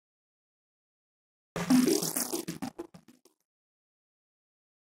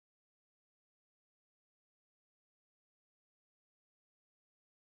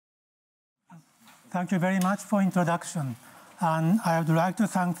Thank you very much for introduction. And I would like to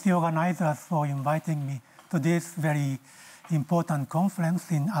thank the organizers for inviting me to this very important conference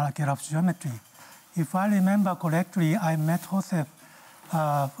in algebra geometry. If I remember correctly, I met Joseph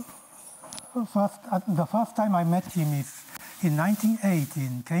the first time I met him is in 1980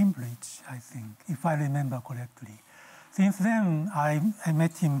 in Cambridge, I think, if I remember correctly. Since then, I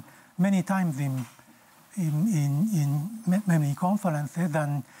met him many times in many conferences,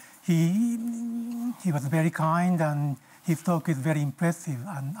 and he was very kind, and his talk is very impressive,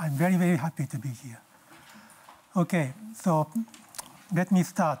 and I'm very, very happy to be here. Okay, so let me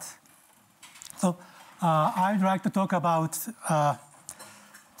start. So I'd like to talk about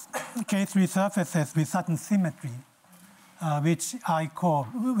K3 surfaces with certain symmetry, which is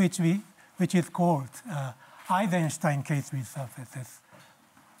called Eisensten K3 surfaces.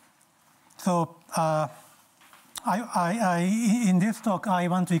 So in this talk, I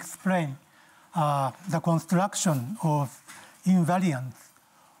want to explain the construction of invariants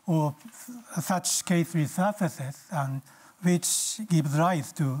of such K3 surfaces, and which gives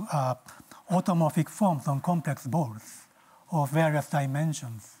rise to automorphic forms on complex balls of various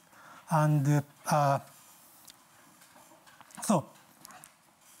dimensions. And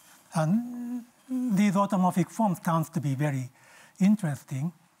these automorphic forms turns to be very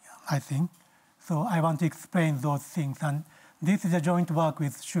interesting, I think. So I want to explain those things. And this is a joint work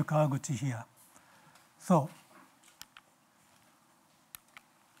with Shu Kawaguchi here. So,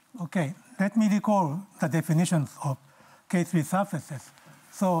 okay, let me recall the definitions of K3 surfaces.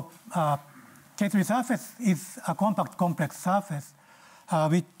 So K3 surface is a compact complex surface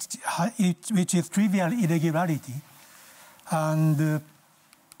which is trivial irregularity and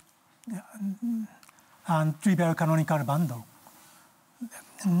trivial canonical bundle.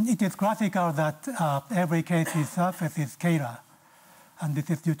 It is classical that every K3 surface is scalar, and this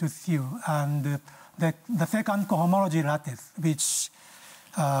is due to Hsu. And the second cohomology lattice, which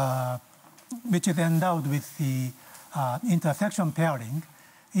is endowed with the intersection pairing,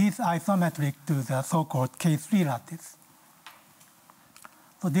 is isometric to the so-called K3 lattice.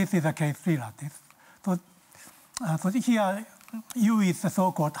 So this is a K3 lattice. So here, U is the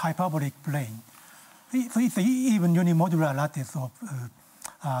so-called hyperbolic plane. So it's an even unimodular lattice of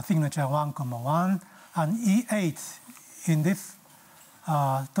signature 1,1, and E8 in this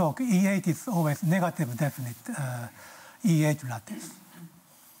talk, E8 is always negative definite E8 lattice.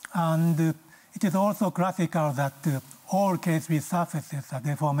 And it is also classical that all K3 surfaces are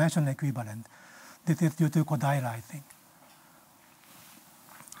deformation equivalent. This is due to Kodaira, I think.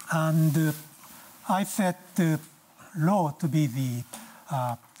 And I set rho to be the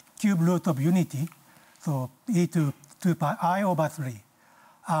cube root of unity, so e to 2 pi I over 3.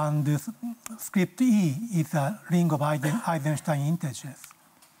 And script E is a ring of Eisenstein integers.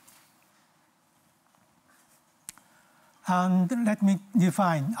 And let me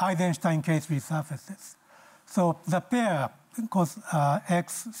define Eisenstein K3 surfaces. So the pair cos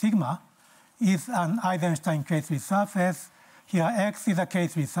X sigma is an Eisenstein K3 surface. Here X is a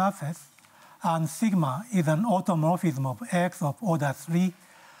K3 surface, and sigma is an automorphism of X of order 3,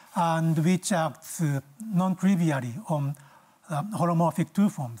 and which acts non-trivially on holomorphic two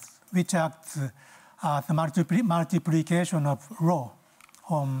forms, which acts as the multiplication of rho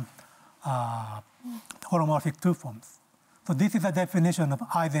on holomorphic two forms. So this is a definition of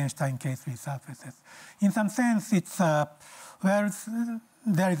Eisenstein K3 surfaces. In some sense, it's where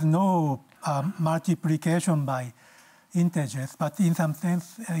there is no multiplication by integers, but in some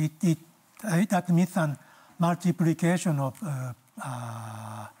sense, it admits a multiplication of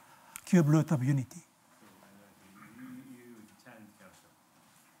cube root of unity.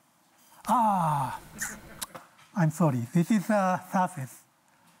 I'm sorry. This is a surface.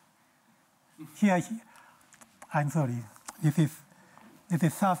 Here, I'm sorry. This is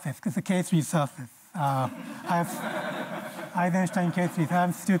surface. It's a K3 surface. I have Eisenstein K3.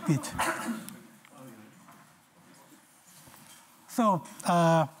 I'm stupid. So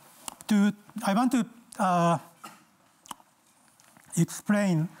I want to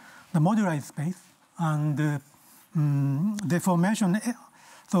explain the moduli space and deformation.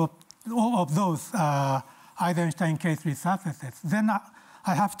 So all of those Eisenstein K3 surfaces. Then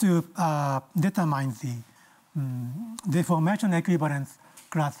I have to determine the deformation equivalence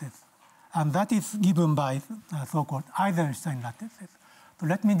classes, and that is given by so-called Eisenstein lattices. So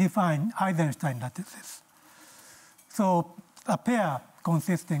let me define Eisenstein lattices. So a pair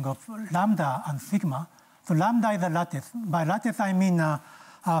consisting of lambda and sigma. So lambda is a lattice. By lattice, I mean a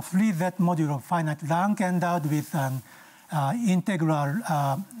free Z modulo of finite rank endowed with an integral,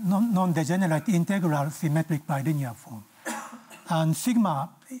 non-degenerate integral symmetric bilinear form. And sigma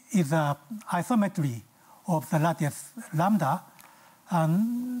is a isometry of the lattice lambda,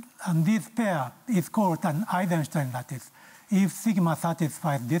 and this pair is called an Eisenstein lattice if sigma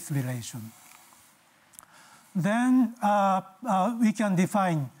satisfies this relation. Then we can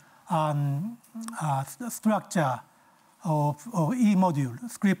define structure of E module,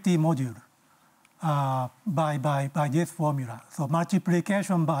 script E module, by this formula. So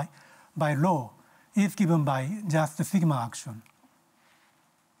multiplication by law is given by just the sigma action.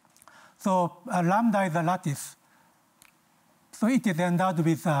 So lambda is a lattice. So it is endowed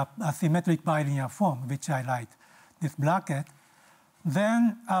with a symmetric bilinear form, which I write this bracket.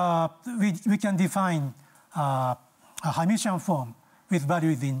 Then we can define a Hermitian form with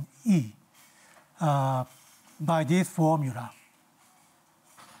values in E by this formula.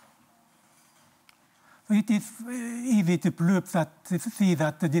 It is easy to prove that, see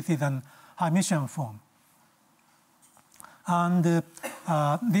that this is an Hermitian form. And the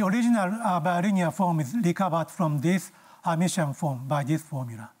original bilinear form is recovered from this Hermitian form by this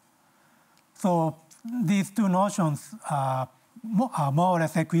formula. So these two notions are more or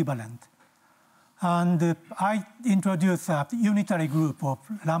less equivalent. And I introduce a unitary group of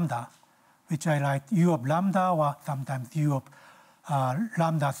lambda, which I write U of lambda, or sometimes U of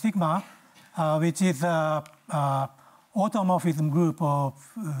lambda sigma, which is an automorphism group of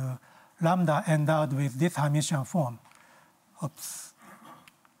lambda endowed with this Hermitian form. Oops.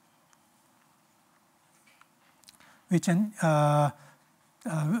 Which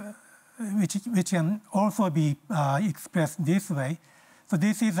can also be expressed this way. So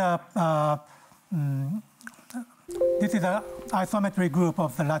this is a isometry group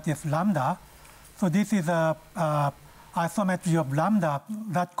of the lattice lambda. So this is a isometry of lambda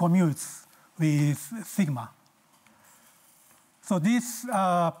that commutes with sigma. So this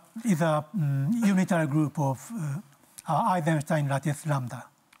is a unitary group of Eisenstein lattice lambda.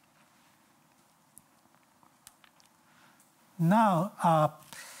 Now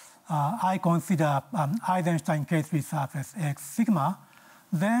I consider an Eisenstein K3 surface X sigma.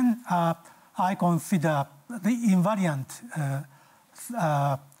 Then I consider the invariant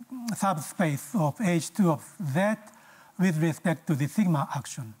subspace of H2 of Z with respect to the sigma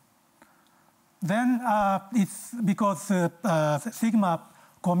action. Then it's because sigma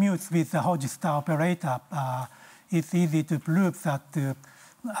commutes with the Hodge-Star operator, it's easy to prove that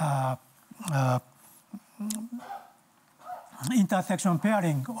intersection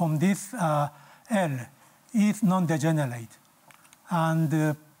pairing on this L is non-degenerate.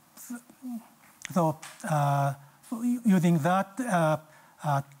 And so using that,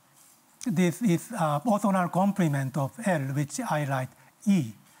 this is orthogonal complement of L, which I write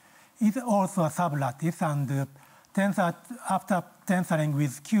E, is also a sublattice, and after tensoring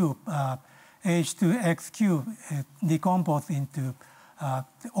with Q, H2XQ decomposes into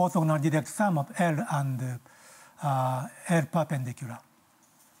orthogonal direct sum of L and L perpendicular.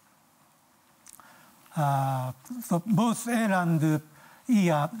 So both L and E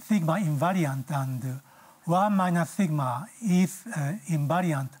are sigma invariant, and 1 minus sigma is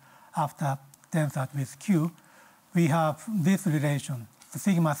invariant after tensored with Q. We have this relation, so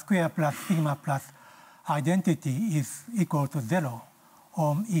sigma square plus sigma plus identity is equal to 0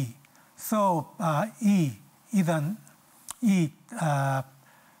 on E. So E is an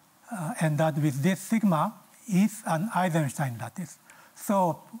endowed with this sigma is an Eisenstein lattice.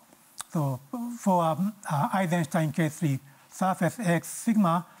 So for Eisenstein K3 surface X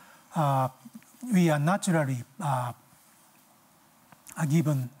sigma, we are naturally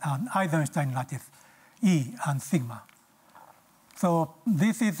given an Eisenstein lattice E and sigma. So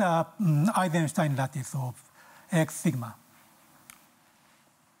this is an Eisenstein lattice of X sigma.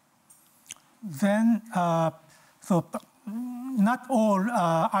 Then, so not all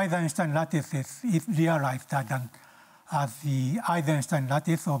Eisenstein lattices is realized as the Eisenstein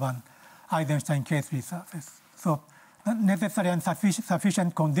lattice of an Eisenstein K3 surface. So the necessary and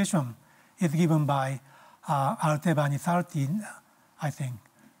sufficient condition is given by Altebani-13, I think,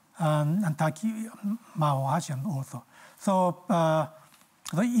 and Taki Mao Asian also. So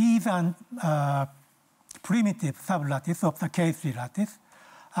the E is an primitive sublattice of the K3 lattice,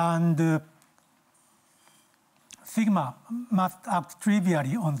 and sigma must act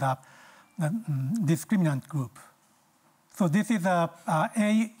trivially on the discriminant group. So this is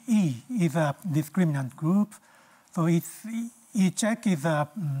AE is a discriminant group. So each check is a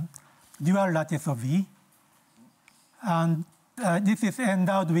dual lattice of E. And this is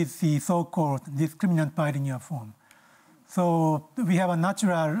endowed with the so-called discriminant bilinear form. So we have a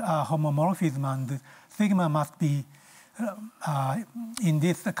natural homomorphism, and sigma must be in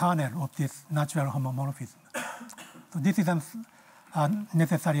this kernel of this natural homomorphism. So this is a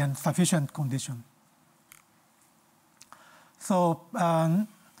necessary and sufficient condition. So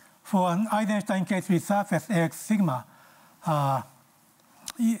for an Eisenstein K3 surface X sigma,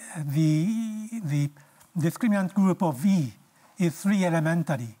 the discriminant group of E is 3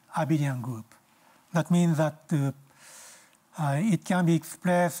 elementary abelian group. That means that it can be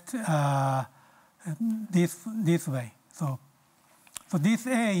expressed this way. So this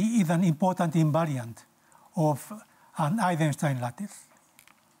A is an important invariant of an Eisenstein lattice.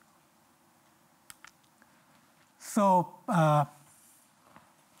 So the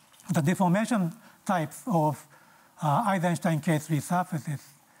deformation types of Eisenstein K3 surfaces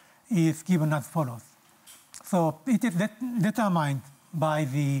is given as follows. So it is determined by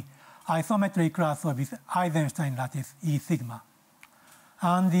the isometry class of this Eisenstein lattice E sigma.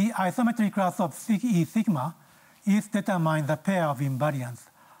 And the isometry class of E sigma is determined the pair of invariants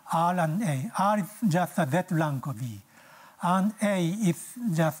R and A. R is just the Z rank of E, and A is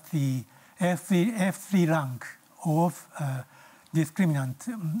just the F3 rank of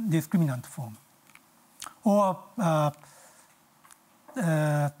discriminant form. Or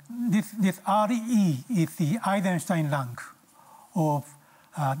this RE is the Eisenstein rank of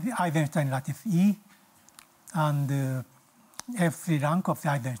the Eisenstein lattice E, and F3 rank of the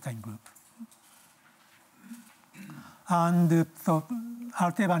Eisenstein group. And so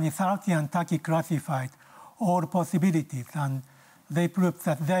Alteban, Sarti, and Taki classified all possibilities, and they proved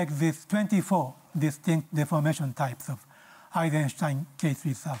that there exist 24 distinct deformation types of Eisenstein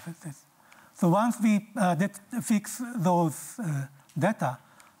K3 surfaces. So once we fix those data,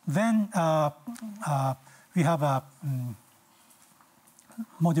 then we have a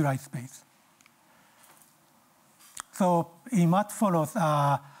moduli space. So in what follows,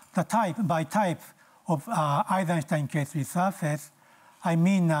 the type by type of Eisenstein K3 surface, I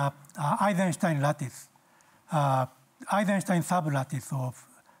mean Eisenstein lattice, Eisenstein sublattice of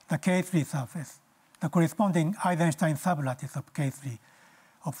the K3 surface, the corresponding Eisenstein sublattice of K3,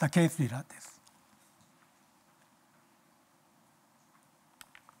 of the K3 lattice.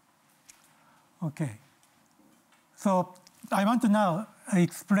 Okay. So I want to now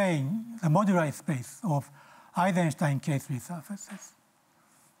explain the moduli space of Eisenstein K3 surfaces.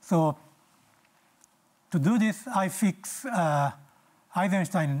 So to do this, I fix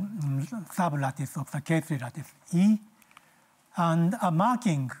Eisenstein sublattice of the K3 lattice E, and a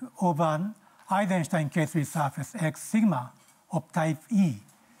marking of an Eisenstein K3 surface X sigma of type E.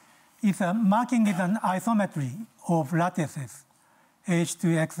 If a marking is an isometry of lattices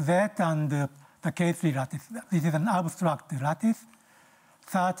H2XZ and the K3 lattice, this is an abstract lattice,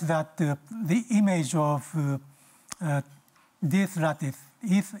 such that the image of this lattice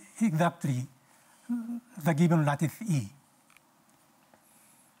is exactly the given lattice E.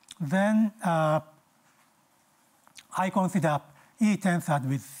 Then I consider E tensored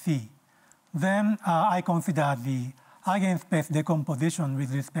with C. Then I consider the eigenspace decomposition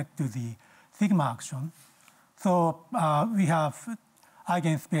with respect to the sigma action. So we have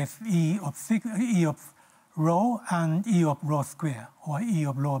eigenspace E of rho and E of rho square, or E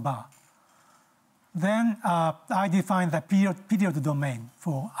of rho bar. Then I define the period domain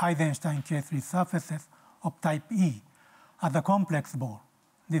for Eisenstein K3 surfaces of type E as a complex ball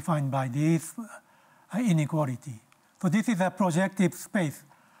defined by this inequality. So this is a projective space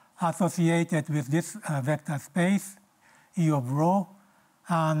associated with this vector space, E of rho,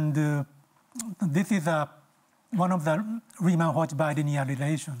 and this is one of the Riemann-Hodge bilinear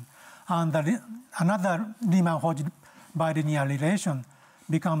relation. And another Riemann-Hodge bilinear relation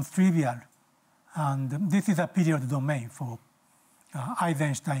becomes trivial. And this is a period domain for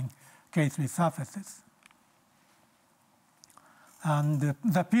Eisenstein K3 surfaces. And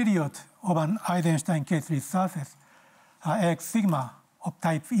the period of an Eisenstein K3 surface, X sigma of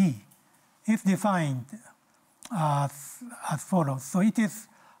type E, is defined as follows. So it is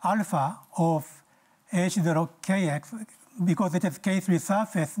alpha of H0Kx, because it is K3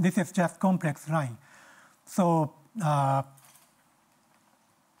 surface, this is just complex line. So, so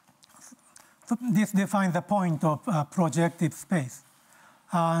this defines the point of projective space.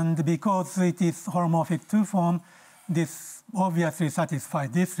 And because it is holomorphic two form, this obviously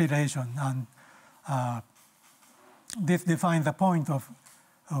satisfies this relation, and this defines the point of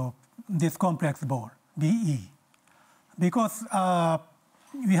this complex ball, BE. Because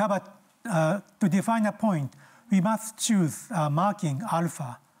we have to define a point, we must choose marking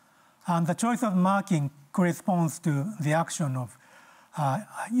alpha, and the choice of marking corresponds to the action of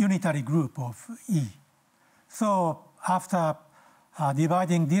unitary group of E. So after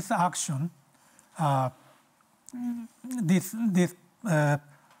dividing this action,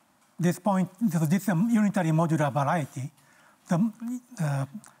 this point, this unitary modular variety,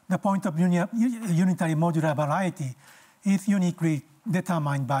 the point of unitary modular variety is uniquely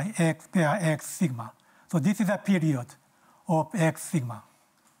determined by x pair x sigma. So this is a period of x sigma.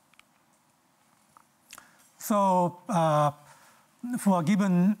 So for a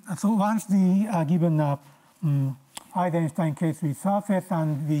given, so once we are given Eisensten K3 surface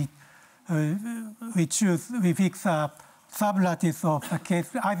and we fix a sublattice of a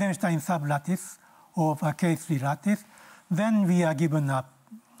K3, Eisenstein sublattice of a K3 lattice, then we are given a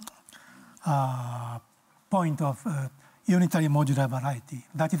point of unitary modular variety.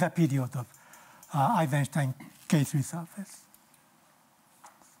 That is a period of Eisenstein K3 surface.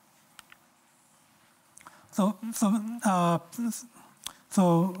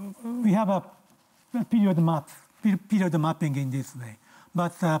 So we have a period mapping in this way,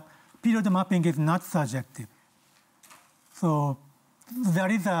 but period mapping is not surjective. So there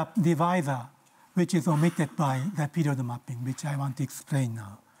is a divisor which is omitted by the period mapping, which I want to explain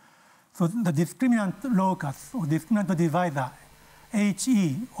now. So the discriminant locus or discriminant divisor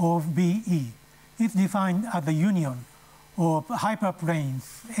HE of BE is defined as the union of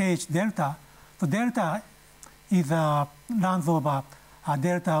hyperplanes H delta. So delta is runs over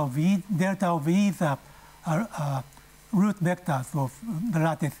delta of E. Delta of E is root vectors of the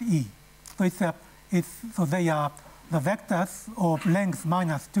lattice E. So so they are the vectors of length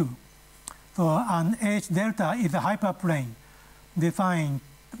 -2. So and H delta is a hyperplane defined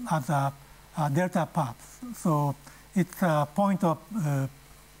as a delta path. So it's a point of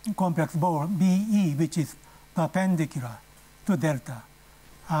complex ball BE, which is perpendicular to delta.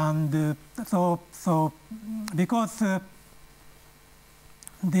 And so because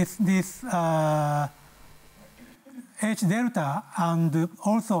this H delta and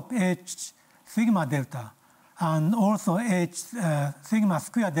also H sigma delta and also H sigma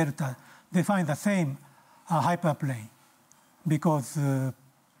square delta define the same hyperplane, because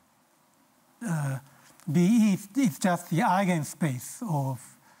BE is just the eigenspace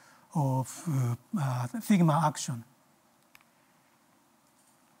of sigma action.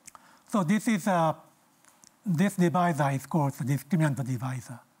 So this is this divisor is called the discriminant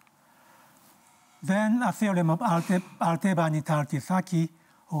divisor. Then a theorem of Altebanit-Artisaki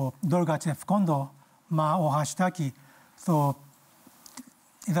or Dolgachev-Kondo, Ma or Hashitaki, so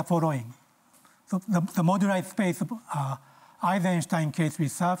is the following. So the moduli space of Eisenstein K3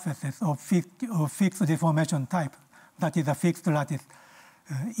 surfaces of fixed deformation type, that is a fixed lattice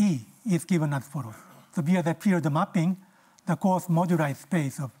E, is given as follows. So via the period mapping, the coarse moduli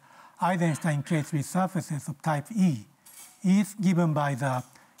space of Eisenstein K3 surfaces of type E is given by the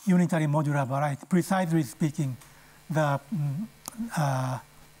unitary modular variety. Precisely speaking, the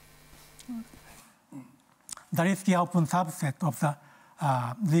Zariski open subset of the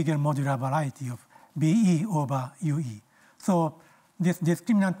Ziegler modular variety of BE over UE. So this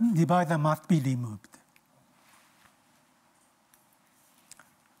discriminant divisor must be removed.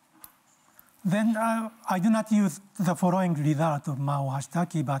 Then I do not use the following result of Mao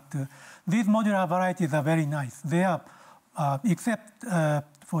Hashitaki, but these modular varieties are very nice. They are, except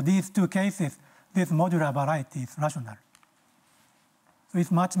for these two cases, this modular variety is rational. So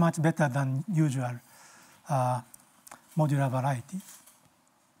it's much, much better than usual modular varieties.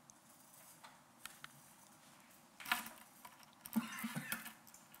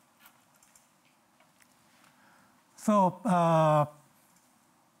 So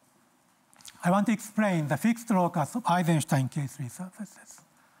I want to explain the fixed locus of Eisenstein K3 surfaces.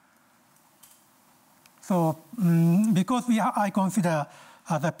 So because I consider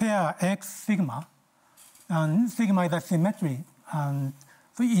the pair X sigma, and sigma is a symmetry, and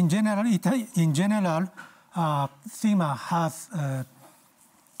so in general, sigma has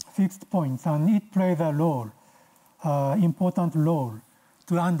fixed points, and it plays a role, important role,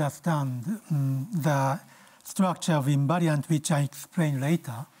 to understand the structure of invariant, which I explain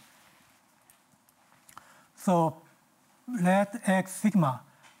later. So let X sigma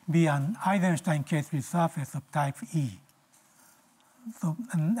be an Eisenstein K3 surface of type E. So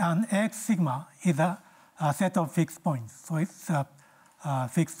and X sigma is a set of fixed points. So it's a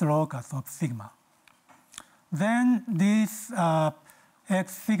fixed locus of sigma. Then this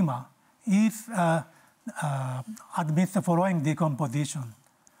X sigma is admits the following decomposition.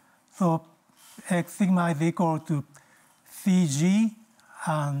 So X sigma is equal to Cg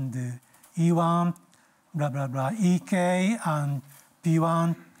and E1 blah blah blah Ek and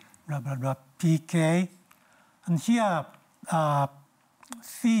P1 blah blah blah Pk, and here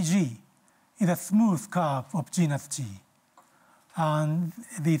Cg is a smooth curve of genus G, and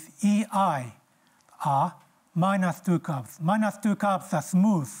these Ei are -2 curves. -2 curves are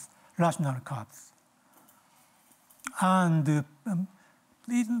smooth rational curves, and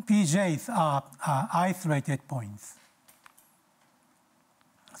PJs are isolated points.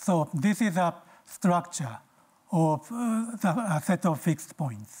 So this is a structure of a set of fixed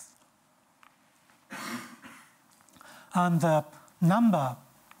points. And the number,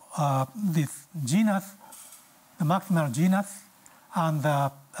 this genus, the maximal genus, and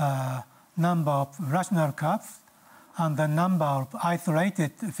the number of rational curves, and the number of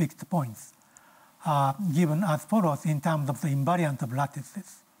isolated fixed points are given as follows in terms of the invariant of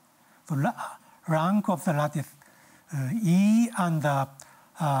lattices. So rank of the lattice E and the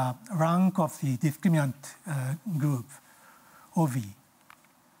rank of the discriminant group OV.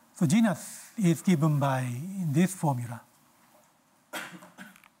 So genus is given by this formula.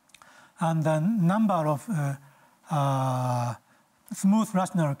 And the number of smooth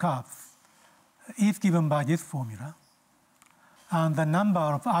rational curves is given by this formula. And the number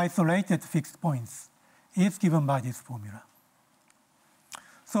of isolated fixed points is given by this formula.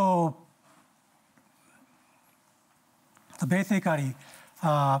 So basically,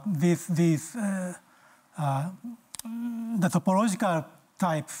 the topological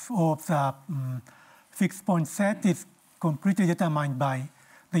type of the fixed point set is completely determined by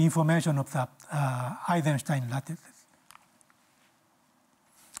the information of the Eisenstein lattices.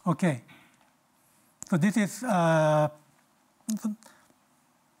 Okay. So this is, I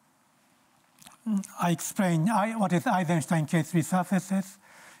explain what is Eisenstein K3 surfaces,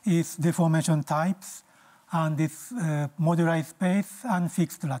 its deformation types, and its moduli space and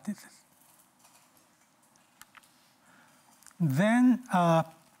fixed lattices. Then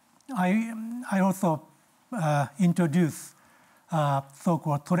I also introduce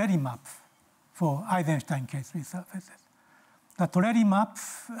so-called Torelli map for Eisenstein K3 surfaces. The Torelli map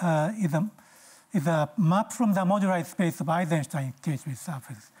is a map from the moduli space of Eisenstein K3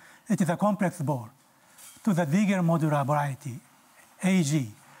 surfaces. It is a complex ball to the Ziegler modular variety,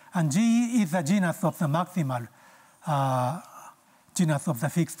 AG. And G is the genus of the maximal genus of the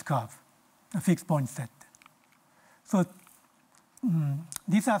fixed curve, a fixed point set. So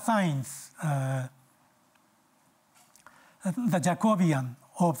this assigns the Jacobian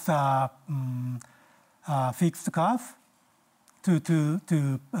of the fixed curve to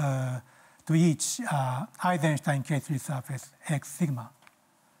each Eisenstein K3 surface X sigma.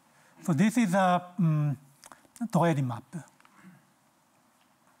 So this is a Torelli map.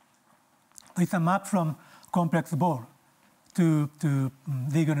 It's a map from complex ball to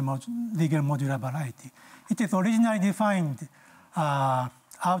Ziegler modular variety. It is originally defined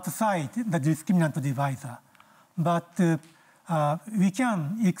outside the discriminant divisor, but we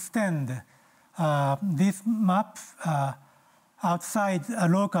can extend this map outside a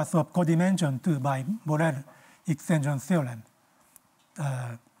locus of codimension 2 by Borel extension theorem.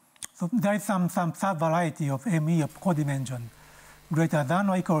 So there is some subvariety of ME of codimension greater than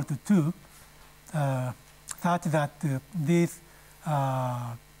or equal to 2, such that this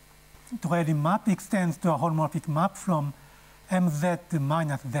Torelli map extends to a holomorphic map from MZ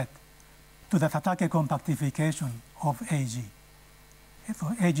minus Z to the Satake compactification of AG.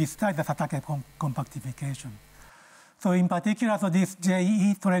 So AG star is the Satake compactification. So in particular, so this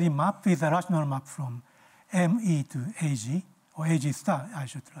JE Torelli map is a rational map from ME to AG, or AG star, I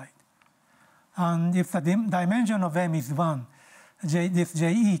should write. And if the dimension of M is 1, this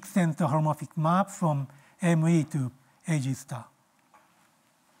JE extends the holomorphic map from ME to AG star.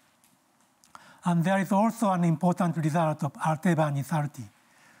 And there is also an important result of Arteva-Nisarti,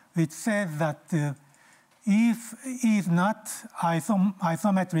 which says that if E is not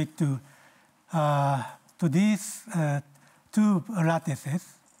isometric to these two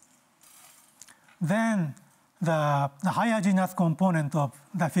lattices, then the higher genus component of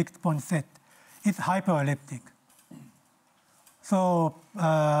the fixed point set is hyperelliptic. So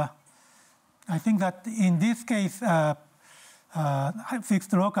I think that in this case,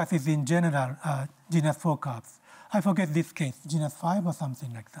 fixed locus is in general genus 4 curves. I forget this case, genus 5 or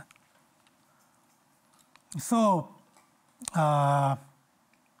something like that. So,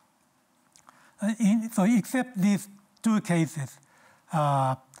 so except these two cases,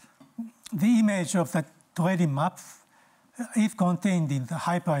 the image of the Torelli map is contained in the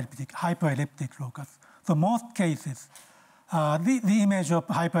hyperelliptic locus. So most cases, the image of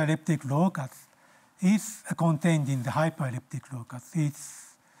hyperelliptic locus is contained in the hyperelliptic locus.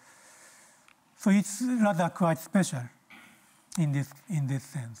 So it's rather quite special in this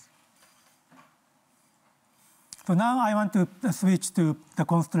sense. So now I want to switch to the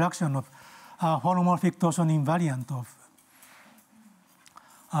construction of holomorphic torsion invariant of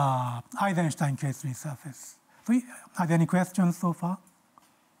Eisenstein K3 surface. So are there any questions so far?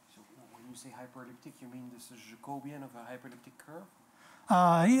 you say hyperelliptic, you mean this is Jacobian of a hyperelliptic curve?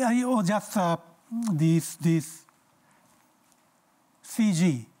 Or just this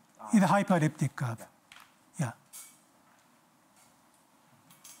CG is a hyperelliptic curve. Yeah.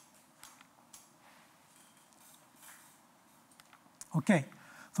 Okay.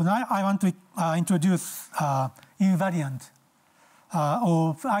 So now I want to introduce invariant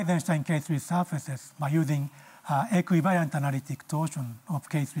of Eisensten K3 surfaces by using equivariant analytic torsion of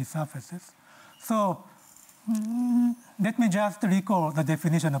K3 surfaces. So let me just recall the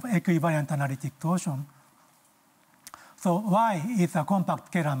definition of equivariant analytic torsion. So Y is a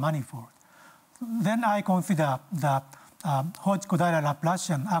compact Kähler manifold. Then I consider the Hodge-Kodaira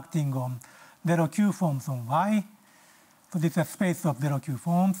Laplacian acting on zero Q forms on Y. So this is a space of zero Q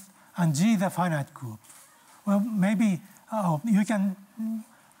forms, and G is a finite group. Well, maybe you can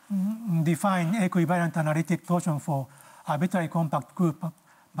define equivariant analytic torsion for arbitrary compact group,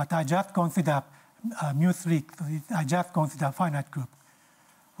 but I just consider mu3, so I just consider finite group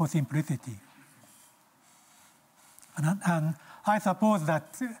for simplicity. And I suppose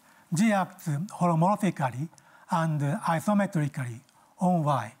that G acts holomorphically and isometrically on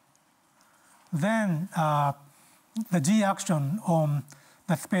Y. Then the G action on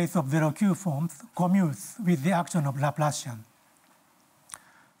the space of zero Q forms commutes with the action of Laplacian.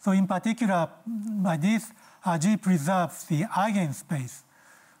 So in particular, by this, G preserves the eigenspace.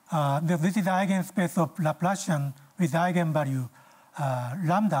 This is the eigenspace of Laplacian with eigenvalue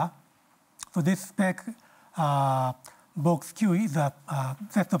lambda. So this spec box Q is a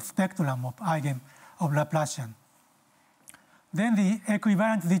set of spectrum of of Laplacian. Then the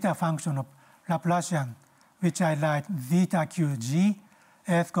equivariant zeta function of Laplacian, which I write zeta Q G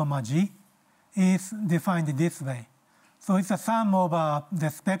S comma G, is defined this way. So it's a sum over the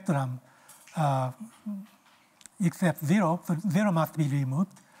spectrum except 0. So 0 must be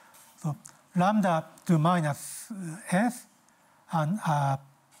removed. So lambda to minus S, and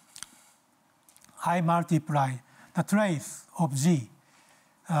I multiply the trace of G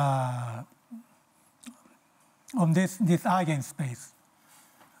on this eigenspace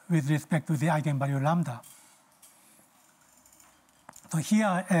with respect to the eigenvalue lambda. So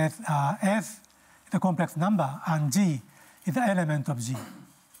here is S is a complex number, and G is the element of G,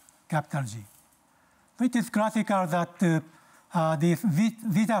 capital G. So it is classical that this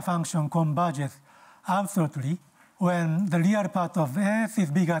zeta function converges absolutely when the real part of S is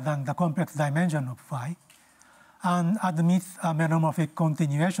bigger than the complex dimension of Y, and admits a meromorphic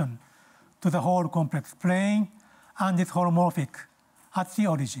continuation to the whole complex plane, and is holomorphic at the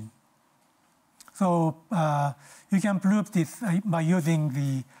origin. So you can prove this by using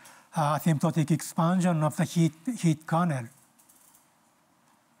the asymptotic expansion of the heat kernel.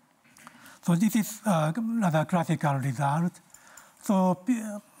 So this is rather classical result. So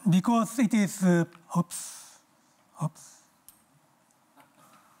because it is, oops,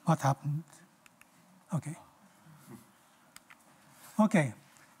 what happened? Okay. Okay,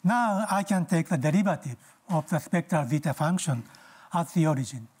 now I can take the derivative of the spectral zeta function at the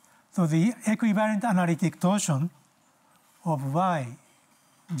origin. So the equivariant analytic torsion of Y,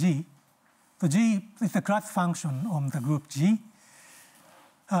 G, so G is the class function on the group G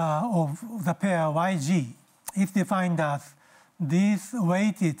of the pair YG is defined as this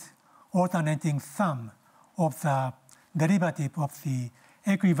weighted alternating sum of the derivative of the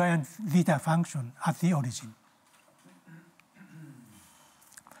equivariant zeta function at the origin.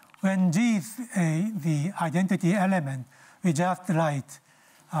 When G is the identity element, we just write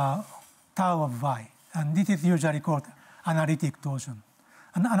tau of Y, and this is usually called analytic torsion.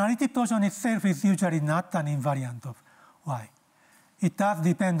 And analytic torsion itself is usually not an invariant of Y. It does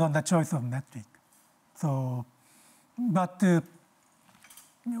depend on the choice of metric. So, but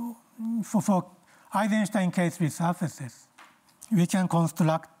for Eisensten K3 surfaces, we can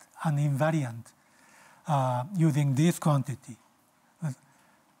construct an invariant using this quantity,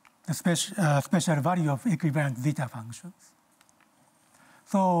 the special value of equivariant zeta functions.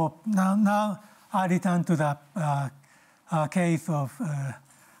 So now I return to the case of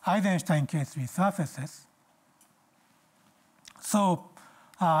Eisensten K3 surfaces. So,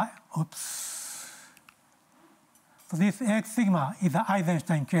 So this X sigma is the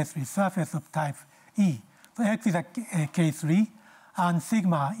Eisensten K3 surface of type E. So X is a K3, and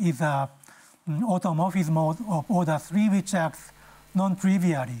sigma is a automorphism of order 3, which acts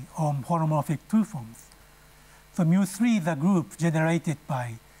non-trivially on holomorphic 2 forms. So mu3 is a group generated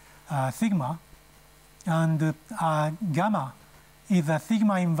by sigma, and gamma is a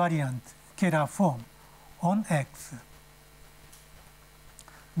sigma invariant Kähler form on X.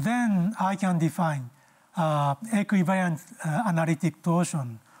 Then I can define equivariant analytic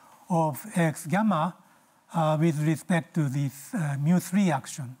torsion of x gamma with respect to this mu3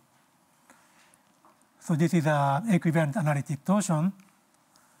 action. So this is an equivariant analytic torsion.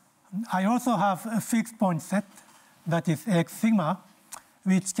 I also have a fixed point set that is x sigma,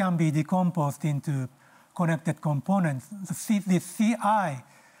 which can be decomposed into connected components. This Ci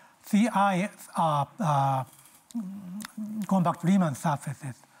are compact Riemann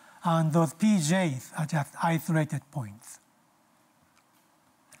surfaces, and those Pj's are just isolated points.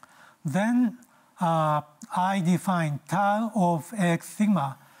 Then I define tau of x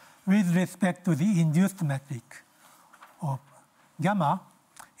sigma with respect to the induced metric of gamma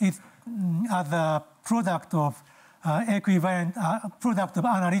is as a product of equivariant product of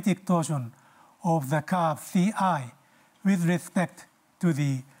analytic torsion of the curve Ci with respect to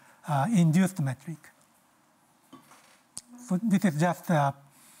the induced metric. So this is just a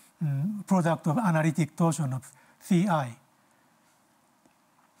product of analytic torsion of Ci.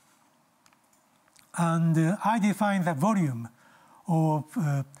 And I define the volume of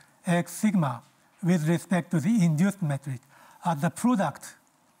x sigma with respect to the induced metric as the product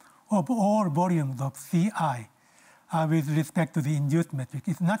of all volumes of Ci with respect to the induced metric.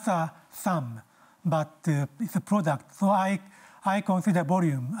 It's not a sum, but it's a product. So I consider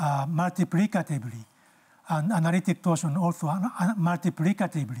volume multiplicatively, and analytic torsion also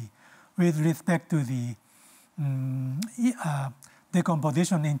multiplicatively with respect to the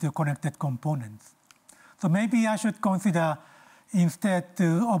decomposition into connected components. So maybe I should consider instead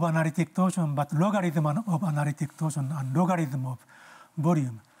of analytic torsion, but logarithm of analytic torsion and logarithm of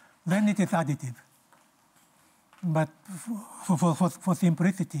volume. Then it is additive. But for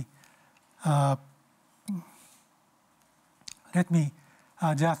simplicity, let me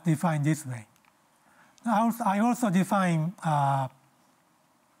just define this way. I also define, I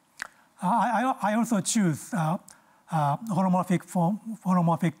also choose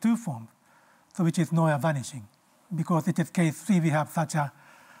holomorphic 2 form, so which is nowhere vanishing. Because it is case 3, we have such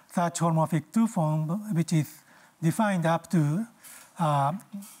holomorphic 2 form, which is defined up to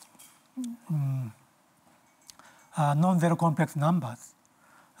non-zero complex numbers.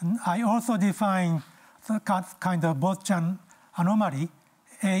 And I also define the kind of Bose-Chan anomaly,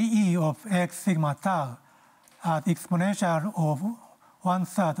 AE of x sigma tau at exponential of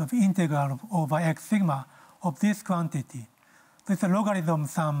 1/3 of integral over x sigma of this quantity. So it's a logarithm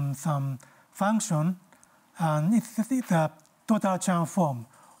some function, and it's a total Chan form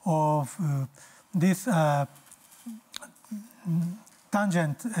of this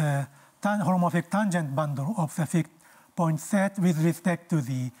holomorphic tangent bundle of the fixed point set with respect to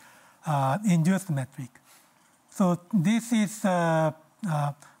the induced metric. So this is so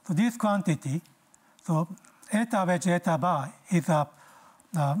this quantity. So eta wedge eta bar is a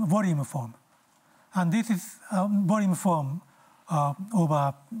volume form, and this is a volume form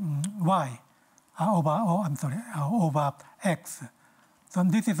over y over x. So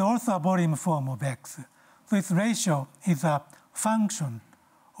this is also a volume form of x. So its ratio is a function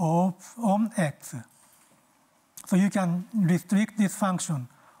of on x. So you can restrict this function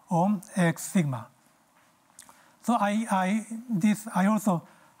on x sigma. So I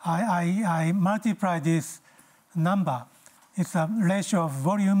multiply this number. It's a ratio of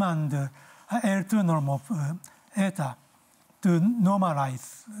volume and L2 norm of eta to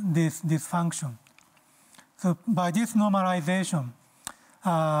normalize this function. So by this normalization,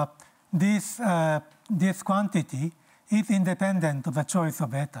 this quantity is independent of the choice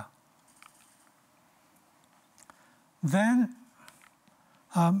of eta. Then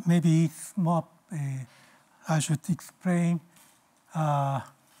maybe it's more, I should explain. So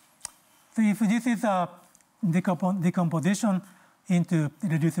if this is a decomposition into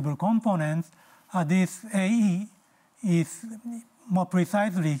reducible components, this AE is more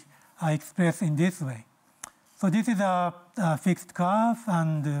precisely expressed in this way. So this is a fixed curve,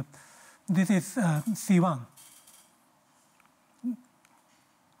 and this is C1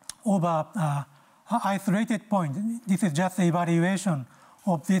 over isolated point. This is just the evaluation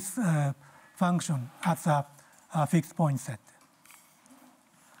of this function as a fixed point set.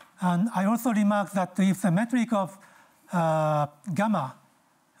 And I also remark that if the metric of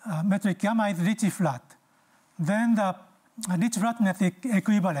metric gamma is Ricci flat, then the Ricci flatness is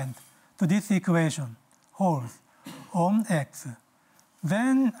equivalent to this equation holds on x.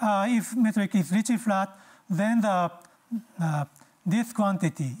 Then if metric is Ricci flat, then this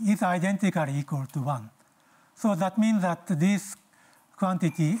quantity is identically equal to 1. So that means that this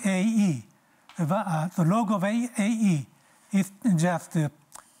quantity AE, the log of AE is just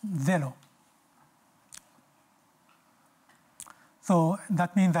 0. So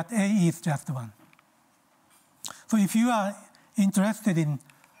that means that AE is just 1. So if you are interested in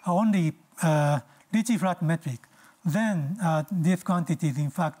only Ricci flat metric, then this quantity is in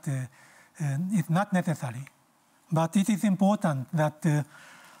fact is not necessary. But it is important that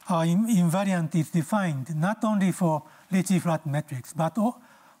invariant is defined not only for Ricci flat metrics, but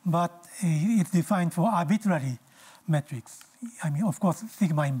it's defined for arbitrary metrics. I mean, of course,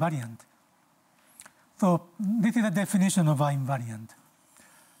 sigma invariant. So this is a definition of our invariant.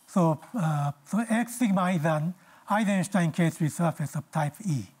 So X sigma is an Eisensten K3 surface of type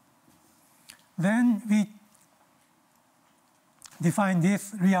E. Then we define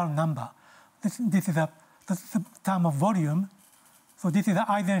this real number. This is a term of volume. So this is the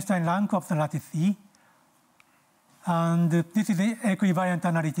Eisenstein rank of the lattice E. And this is the equivariant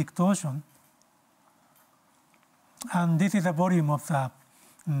analytic torsion. And this is the volume of the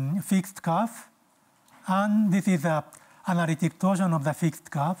fixed curve. And this is the analytic torsion of the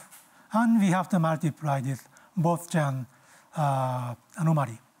fixed curve. And we have to multiply this Bose-Chern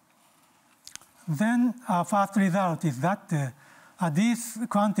anomaly. Then our first result is that this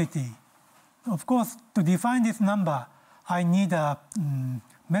quantity, of course, to define this number, I need a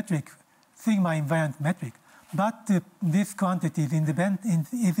metric, sigma invariant metric. But this quantity is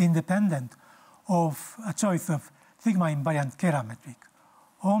independent of a choice of sigma invariant scalar metric.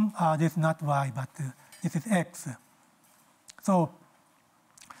 This is not y, but this is x. So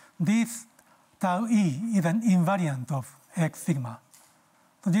this tau e is an invariant of x sigma.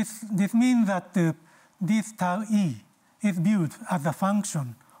 So this means that this tau e is viewed as a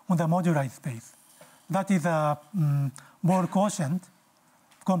function on the moduli space. That is a Bore quotient,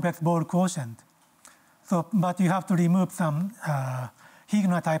 complex Bore quotient. So, but you have to remove some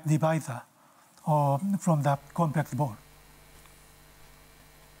Higner type divisor from the complex Bore.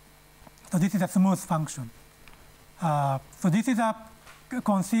 So this is a smooth function. So this is a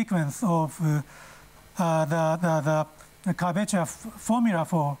consequence of the curvature formula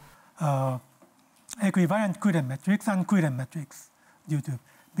for equivariant Coulomb metrics and Coulomb metrics due to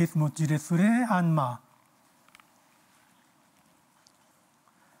Bismuth, Gilles-Soulet, and Ma.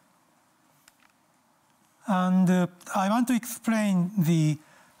 And I want to explain the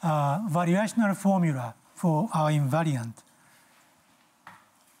variational formula for our invariant.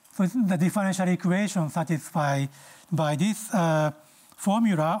 So the differential equation satisfied by this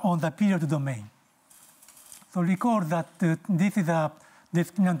formula on the period domain. So recall that this is a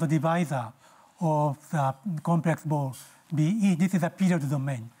discriminant divisor of the complex Bore BE. This is a period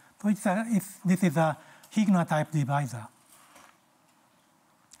domain. So this is a Higner type divisor.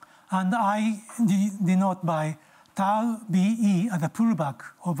 And I denote by tau BE as a pullback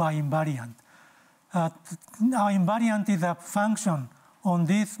of our invariant. Our invariant is a function on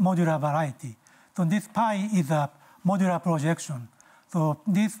this modular variety. So this pi is a modular projection. So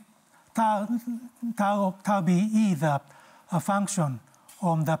this tau BE is a function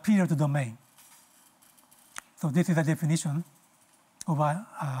on the period domain. So this is a definition of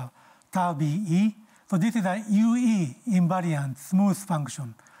tau BE. So this is a UE invariant smooth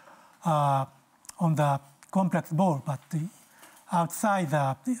function on the complex Bore, but outside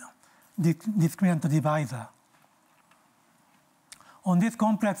the discriminant divisor. On this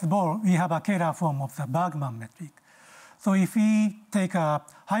complex Bore, we have a scalar form of the Bergman metric. So if we take a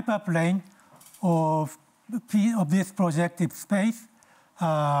hyperplane of this projective space,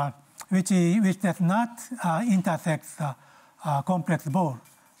 which does not intersect the complex Bore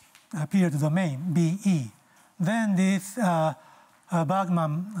period domain BE, then this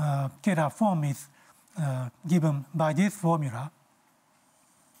Bergman scalar form is given by this formula.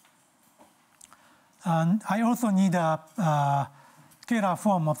 And I also need a scalar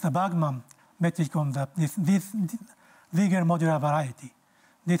form of the Bergman metric on this Ziegler modular variety.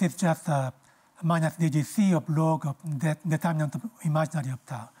 This is just a minus DGC of log of determinant of imaginary of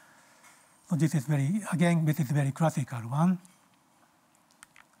tau. So this is this is very classical one.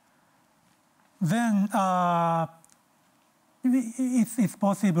 Then it's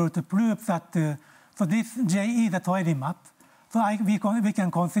possible to prove that, so this JE is a Toeri map. So we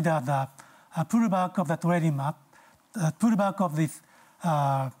can consider the pullback of the Toeri map, pullback of this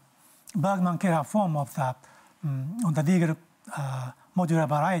Bergman scalar form of the on the Ziegler modular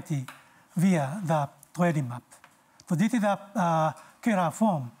variety via the Toeri map. So this is a scalar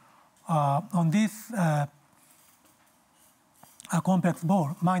form on this complex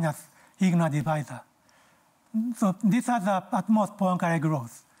Bore minus Higner divisor. So this has at most Poincare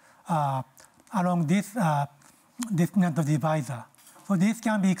growth along this discriminant divisor. So this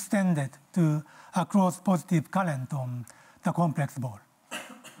can be extended to across positive current on the complex Bore.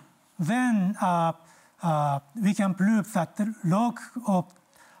 Then we can prove that the log of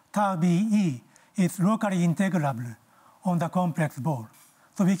tau BE is locally integrable on the complex Bore.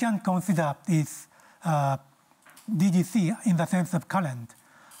 So we can consider this DGC in the sense of current.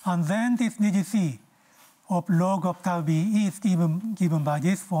 And then this DGC of log of tau b is given by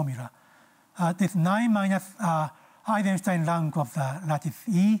this formula. This 9 minus Eisenstein rank of the lattice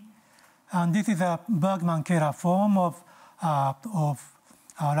E. And this is a Bergman-Kehler form of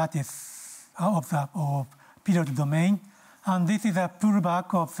lattice of period domain. And this is a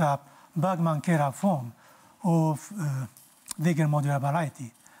pullback of the Bergman-Kehler form of Ziegler modular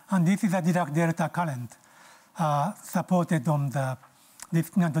variety. And this is a Dirac delta current supported on the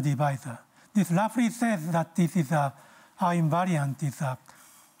discriminant divisor. This roughly says that this is our invariant is a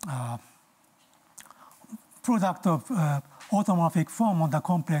product of automorphic form on the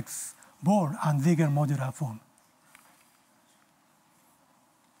complex ball and Ziegler modular form.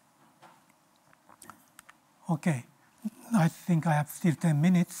 Okay, I think I have still 10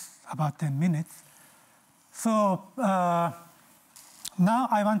 minutes, about 10 minutes. So now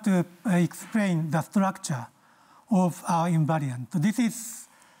I want to explain the structure of our invariant. So this is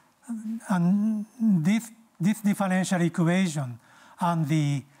this differential equation and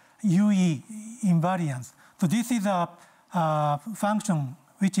the UE invariance. So this is a function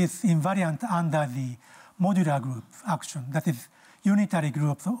which is invariant under the modular group action, that is unitary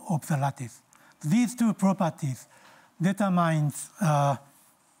group of the lattice. These two properties determines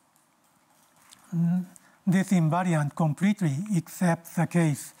this invariant completely, except the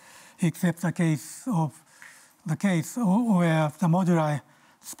case where the modular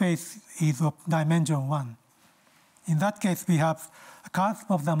space is of dimension 1. In that case, we have a cusp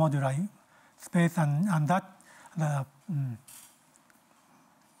of the modular space, and that the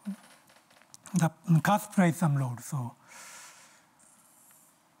cusp plays some role. So,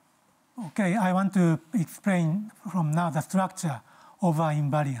 okay, I want to explain from now the structure of our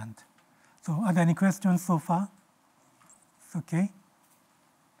invariant. So, are there any questions so far? Okay.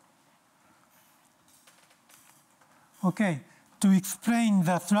 Okay, to explain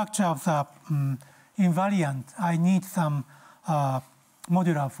the structure of the invariant, I need some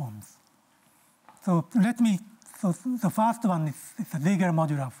modular forms. So the first one is the Ziegler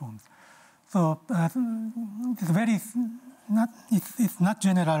modular forms. So it's not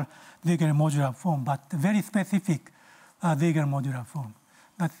general Ziegler modular form, but very specific Ziegler modular form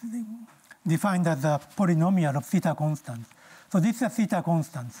that's defined as a polynomial of theta constants. So this is theta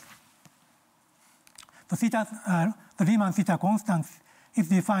constants. So the Riemann theta constants is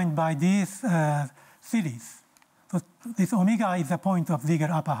defined by this series. So this omega is the point of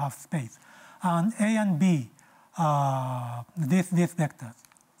Ziegler upper half space, and A and B these vectors.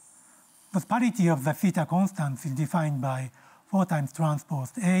 The parity of the theta constants is defined by 4 times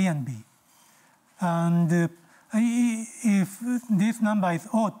transpose A and B. And if this number is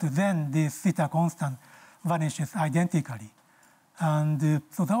odd, then this theta constant vanishes identically. And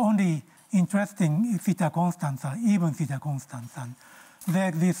so the only interesting theta constants are even theta constants, and there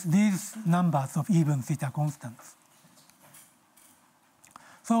exist these numbers of even theta constants.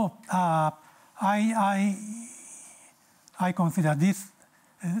 So I consider this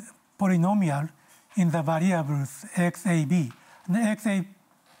polynomial in the variables xab. And xab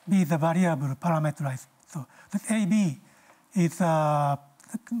is the variable parameterized. So this ab is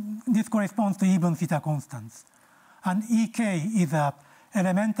this corresponds to even theta constants, and ek is a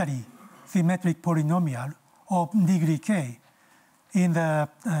elementary symmetric polynomial of degree k in the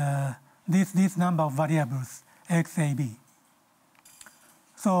this number of variables xab.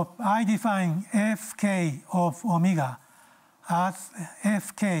 So I define fk of omega as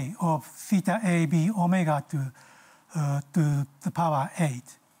fk of theta ab omega to the power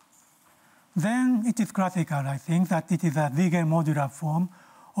 8. Then it is classical, I think, that it is a Ziegler modular form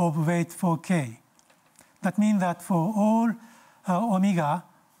of weight for k. That means that for all omega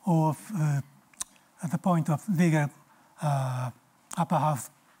of the point of Ziegler upper half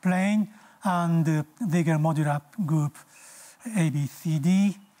plane and Ziegler modular group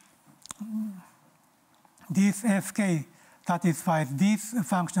ABCD, this fk satisfies this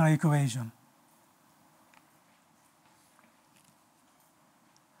functional equation.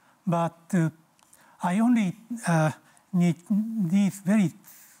 But I only need these very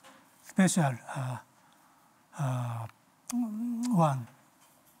special one.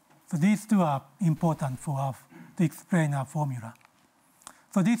 So these two are important for us to explain our formula.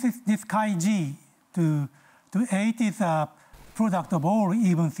 So this chi g to 8 is a product of all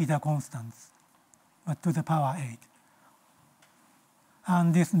even theta constants, but to the power 8.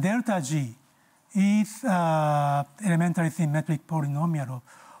 And this delta g is elementary symmetric polynomial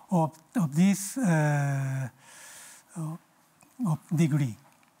of this of degree.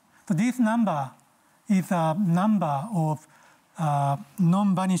 So this number is a number of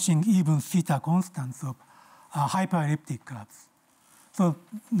non-vanishing even theta constants of hyperelliptic curves. So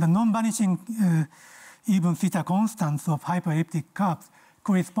the non-vanishing even theta constants of hyperelliptic curves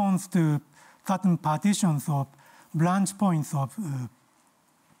corresponds to certain partitions of branch points of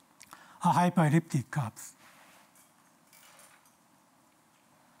hyperelliptic curves.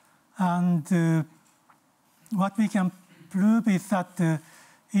 And what we can prove is that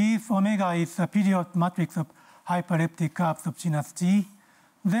if omega is a period matrix of hyperelliptic curves of genus G,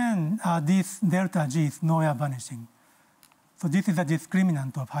 then this delta G is nowhere vanishing. So this is a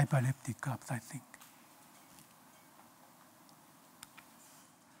discriminant of hyperelliptic curves, I think.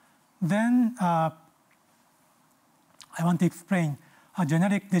 Then I want to explain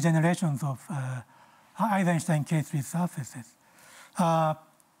generic degenerations of Eisensten K3 surfaces.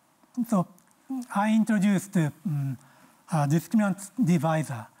 So I introduced discriminant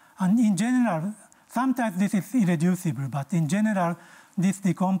divisor. And in general, sometimes this is irreducible, but in general, this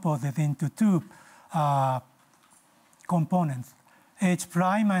decomposes into two components, H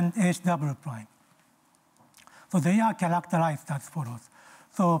prime and H double prime. So they are characterized as follows.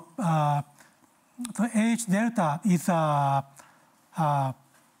 So, so H delta is a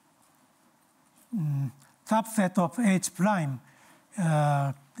subset of H prime.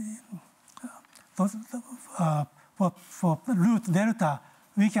 For root delta,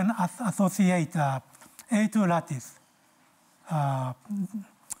 we can associate A2 lattice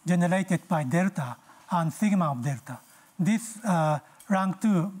generated by delta and sigma of delta. This rank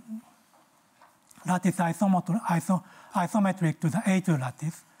 2 lattice isometric to the A2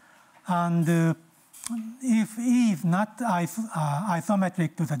 lattice. And if E is not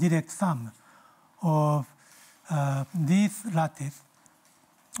isometric to the direct sum of this lattice,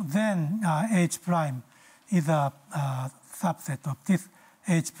 then H prime is a subset of this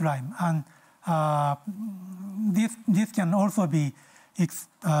H prime. And this can also be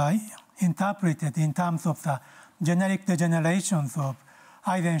interpreted in terms of the generic degenerations of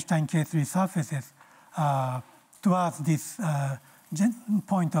Eisensten K3 surfaces towards this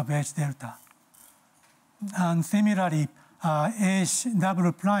point of H delta. And similarly, H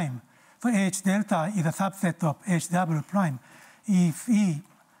double prime, so H delta is a subset of H double prime if E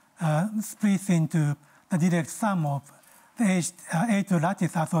splits into the direct sum of the A2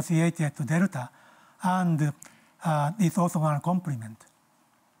 lattice associated to delta, and is also one complement.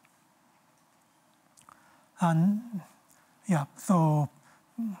 And yeah, so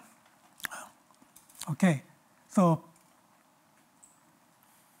okay, so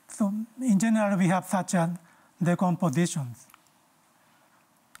in general we have such a decompositions.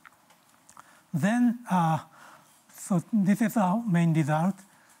 Then so this is our main result.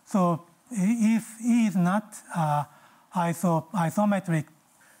 So if E is not isometric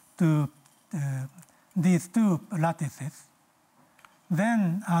to these two lattices,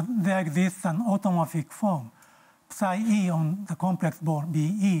 then there exists an automorphic form, psi E on the complex ball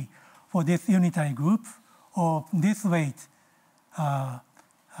BE for this unitary group of this weight.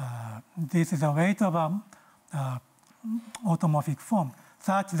 This is a weight of an automorphic form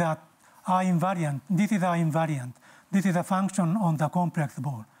such that our invariant, this is our invariant, this is a function on the complex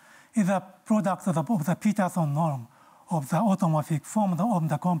ball, is a product of the Peterson norm of the automorphic form of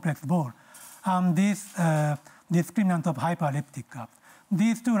the complex ball, and this discriminant of hyperelliptic curves.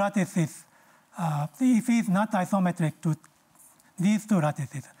 These two lattices, if it is not isometric to these two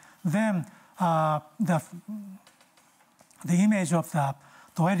lattices, then the image of the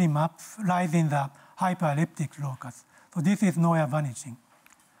Toeri map lies in the hyperelliptic locus. So this is nowhere vanishing.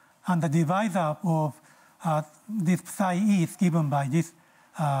 And the divisor of this psi E is given by this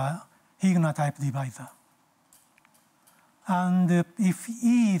Higner type divisor. And if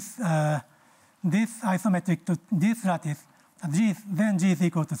E is this isometric to this lattice, then G is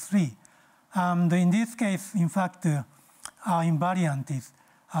equal to 3. And in this case, in fact, our invariant is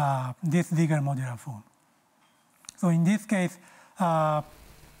this Ziegler modular form. So in this case,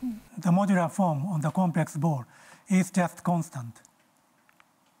 the modular form on the complex ball is just constant.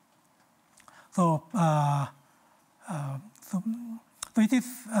 So, so it is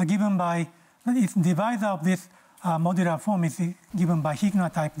given by, its divisor of this modular form is given by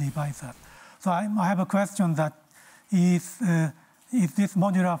Higner type divisor. So I have a question that is this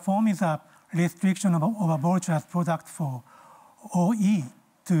modular form is a restriction of a Borchardt product for OE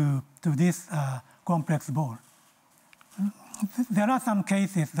to this complex ball. There are some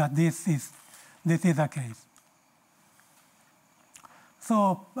cases that this is the case.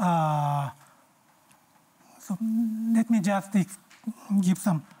 So, so let me just give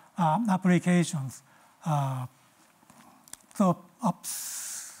some applications. So,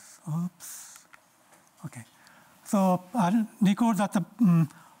 oops, okay. So recall that the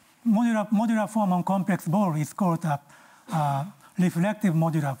modular form on complex ball is called a reflective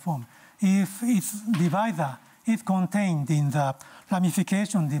modular form. If its divisor is contained in the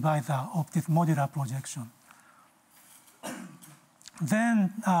ramification divisor of this modular projection,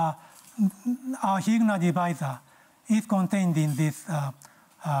 then our Higner divisor is contained in this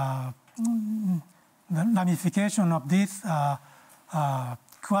the ramification of this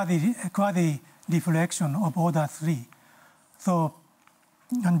quasi-reflection of order 3. So,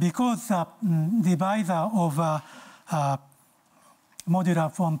 and because divisor of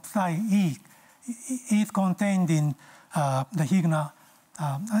modular form psi e is contained in the Higner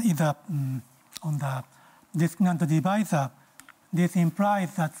on the discriminant divisor, this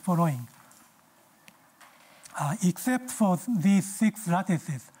implies that following. Except for these 6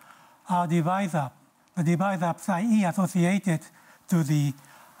 lattices, our divisor, the divisor psi e associated to the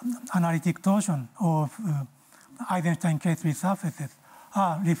analytic torsion of Eisensten K3 surfaces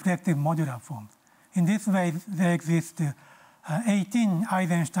are reflective modular forms. In this way, there exist 18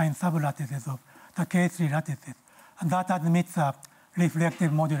 Eisenstein sublattices of the K3 lattices, and that admits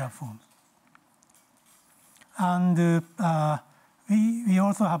reflective modular forms. And we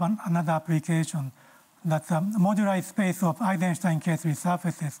also have another application that the moduli space of Eisenstein K3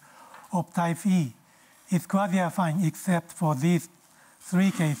 surfaces of type E is quasi-affine except for these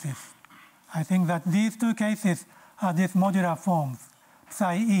 3 cases. I think that these 2 cases are these modular forms,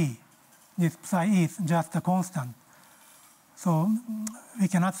 psi E. This psi E is just a constant. So we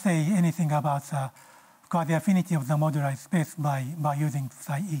cannot say anything about the quasi-affinity of the moduli space by using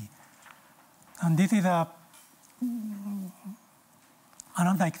psi E. And this is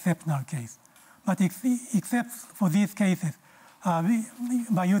another exceptional case. But except for these cases,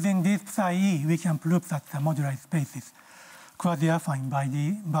 by using this psi E, we can prove that the modular space is quasi-affine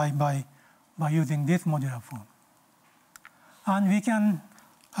by using this modular form. And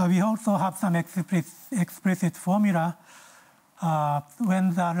we also have some explicit formula.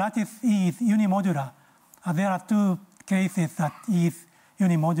 When the lattice E is unimodular, there are 2 cases that E is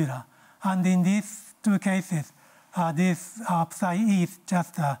unimodular. And in these 2 cases, this psi E is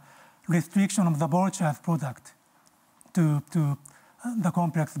just a restriction of the Borchardt product to the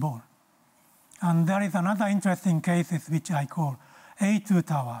complex ball. And there is another interesting case which I call A2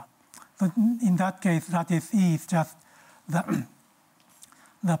 tower. So in that case, lattice E is just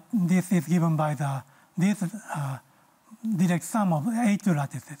this is given by this direct sum of A2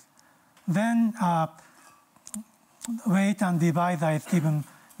 lattices. Then weight and divisor is given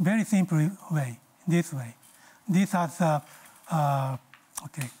very simple way, this way. This has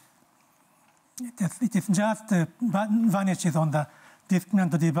okay. It is just vanishes on the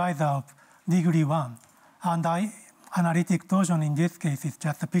discriminant divisor of degree 1. And analytic torsion in this case is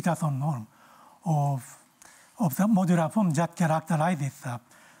just a Peterson norm of the modular form that characterizes the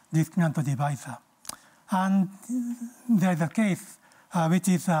discriminant divisor. And there is a case which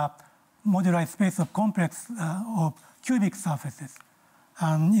is a modular space of complex of cubic surfaces.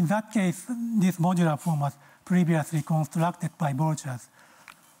 And in that case, this modular form was previously constructed by Borchardt.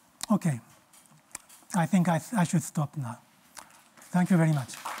 Okay. I think I should stop now. Thank you very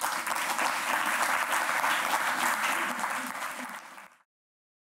much.